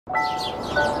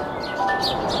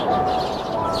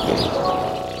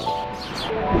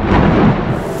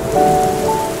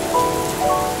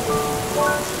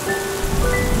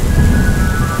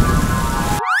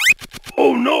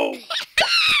Oh no!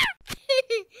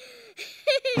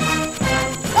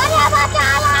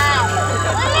 Huh?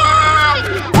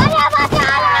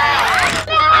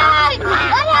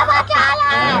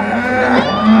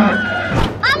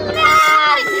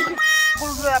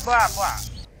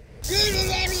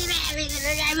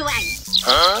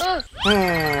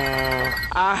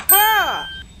 Aha!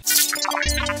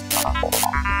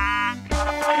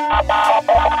 Okay.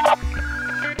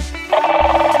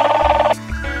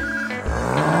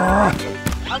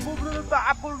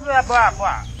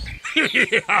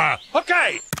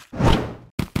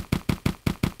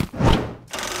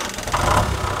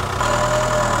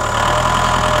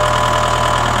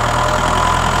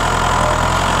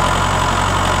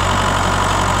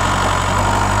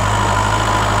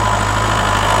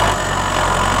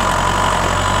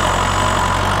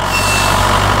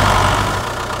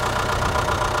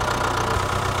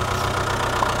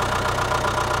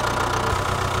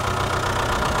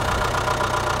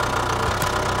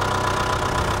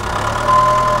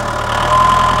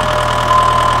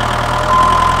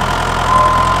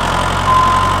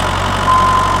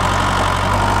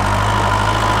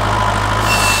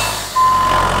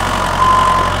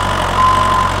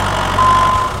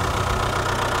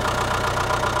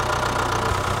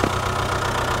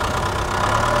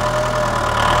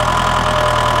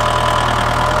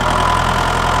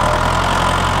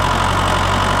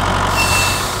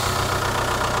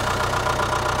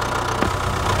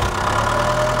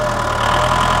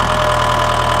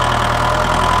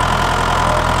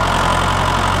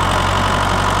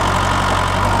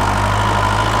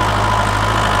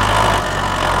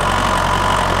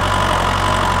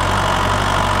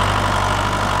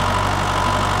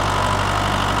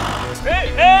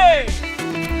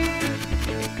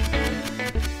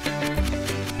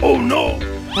 Oh no!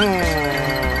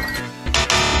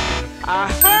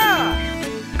 Aha!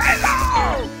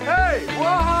 Hello! Hey,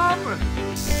 what happened?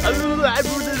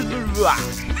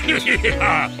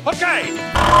 Okay!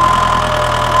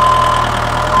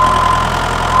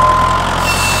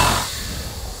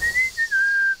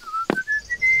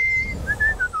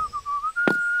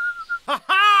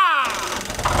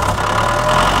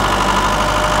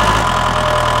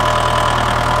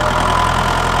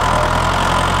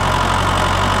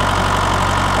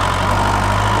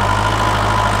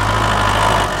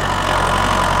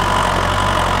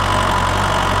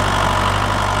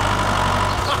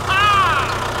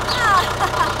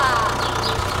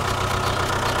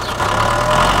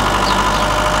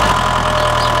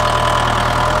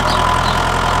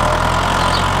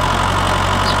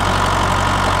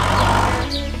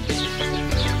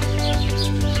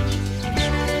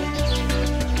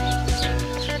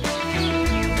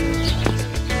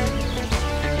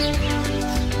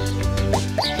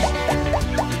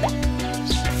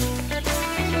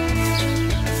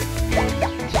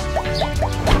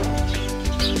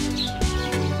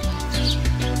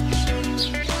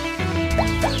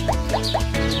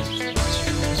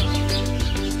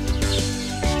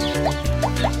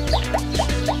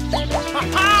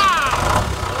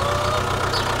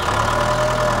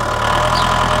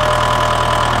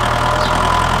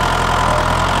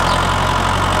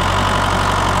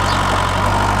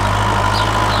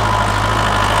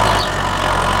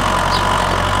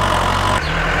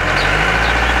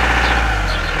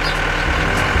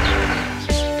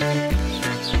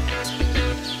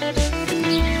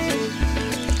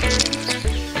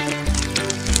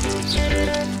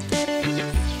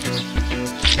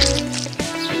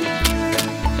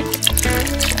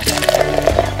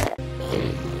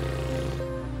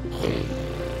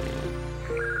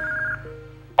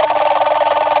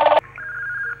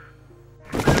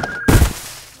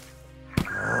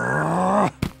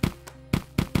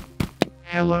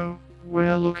 Hello,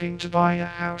 we're looking to buy a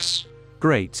house.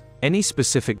 Great. Any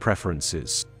specific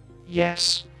preferences?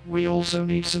 Yes, we also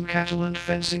need some cattle and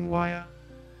fencing wire.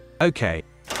 Okay.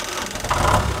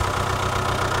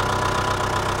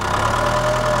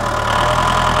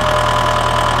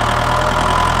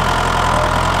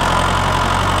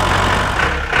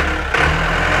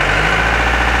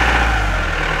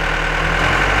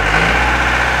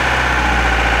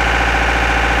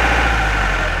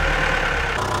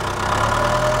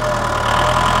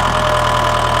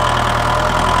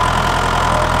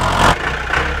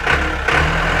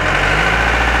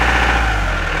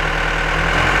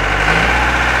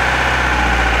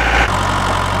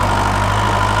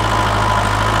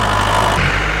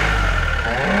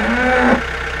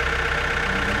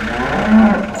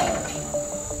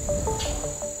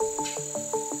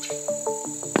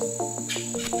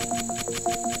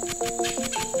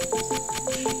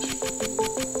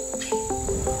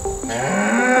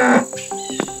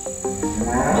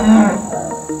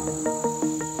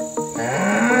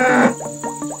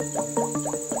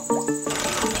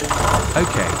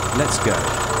 Let's go.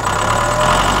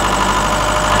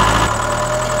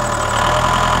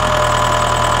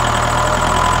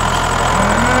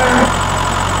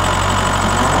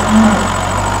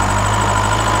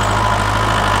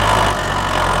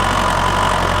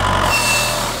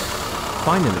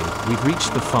 Finally, we've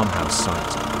reached the farmhouse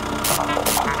site.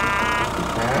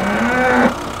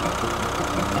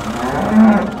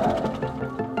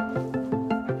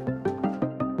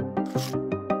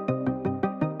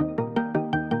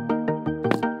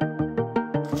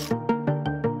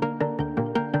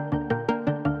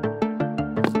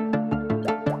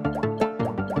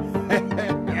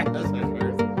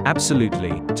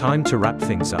 Absolutely, time to wrap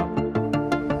things up.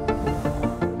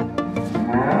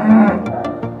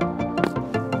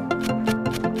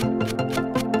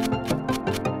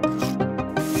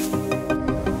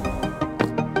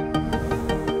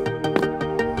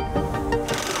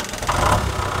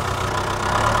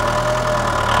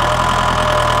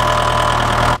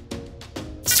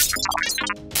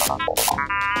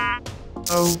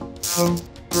 Oh,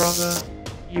 brother.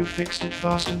 You fixed it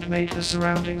fast and made the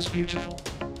surroundings beautiful.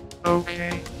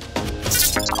 Okay.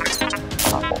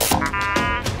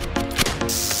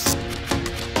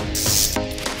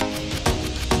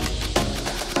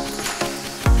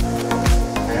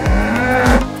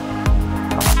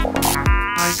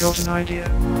 I got an idea.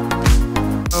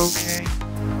 Okay.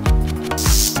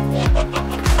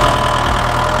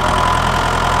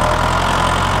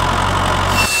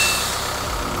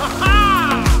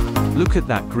 Look at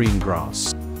that green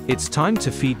grass. It's time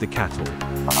to feed the cattle.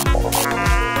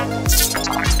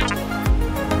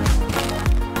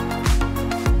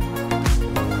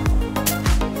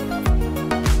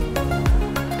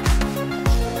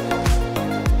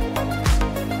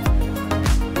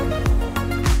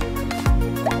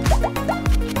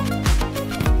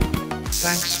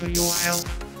 Thanks for your help.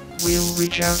 We'll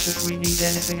reach out if we need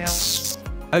anything else.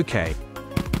 Okay,